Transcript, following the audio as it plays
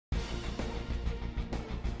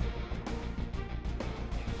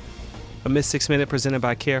A Missed 6 Minute presented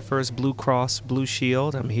by CareFirst Blue Cross Blue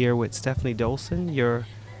Shield. I'm here with Stefanie Dolson. Your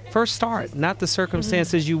first start, not the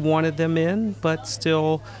circumstances you wanted them in, but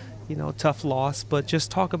still, tough loss. But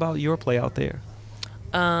just talk about your play out there.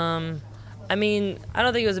 I mean, I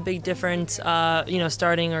don't think it was a big difference,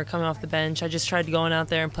 starting or coming off the bench. I just tried going out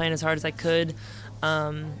there and playing as hard as I could.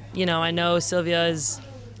 I know Sylvia is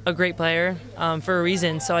a great player for a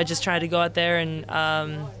reason, so I just tried to go out there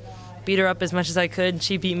and beat her up as much as I could.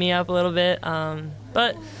 She beat me up a little bit.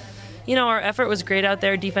 But our effort was great out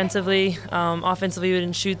there defensively. Offensively, we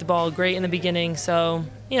didn't shoot the ball great in the beginning. So,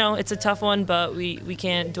 it's a tough one, but we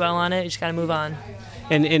can't dwell on it. We just got to move on.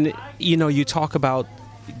 And you talk about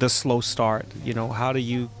the slow start. How do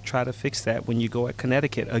you try to fix that when you go at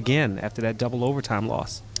Connecticut again after that double overtime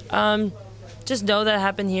loss? Just know that it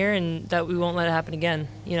happened here and that we won't let it happen again.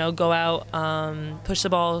 Go out, push the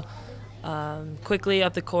ball quickly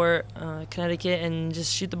up the court, Connecticut, and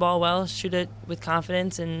just shoot the ball well, shoot it with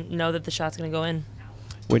confidence, and know that the shot's going to go in.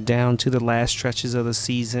 We're down to the last stretches of the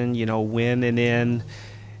season, win and in.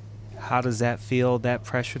 How does that feel, that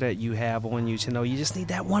pressure that you have on you to know you just need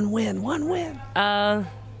that one win? I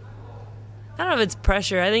don't know if it's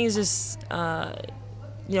pressure. I think it's just,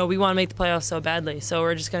 we want to make the playoffs so badly. So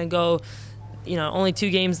we're just going to go, only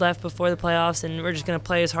 2 games left before the playoffs, and we're just going to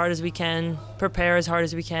play as hard as we can, prepare as hard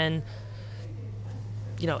as we can,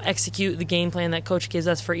 execute the game plan that Coach gives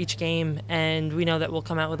us for each game, and we know that we'll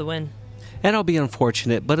come out with a win. And it'll be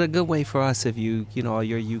unfortunate, but a good way for us if all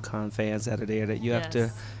your UConn fans that are there, that you have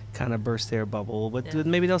to kind of burst their bubble. But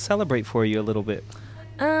maybe they'll celebrate for you a little bit.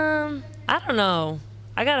 I don't know.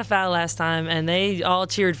 I got a foul last time, and they all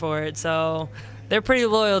cheered for it, so they're pretty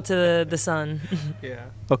loyal to the Sun. Yeah.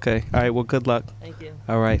 Okay. All right. Well, good luck. Thank you.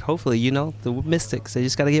 All right. Hopefully, the Mystics, they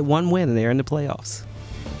just got to get one win, and they're in the playoffs.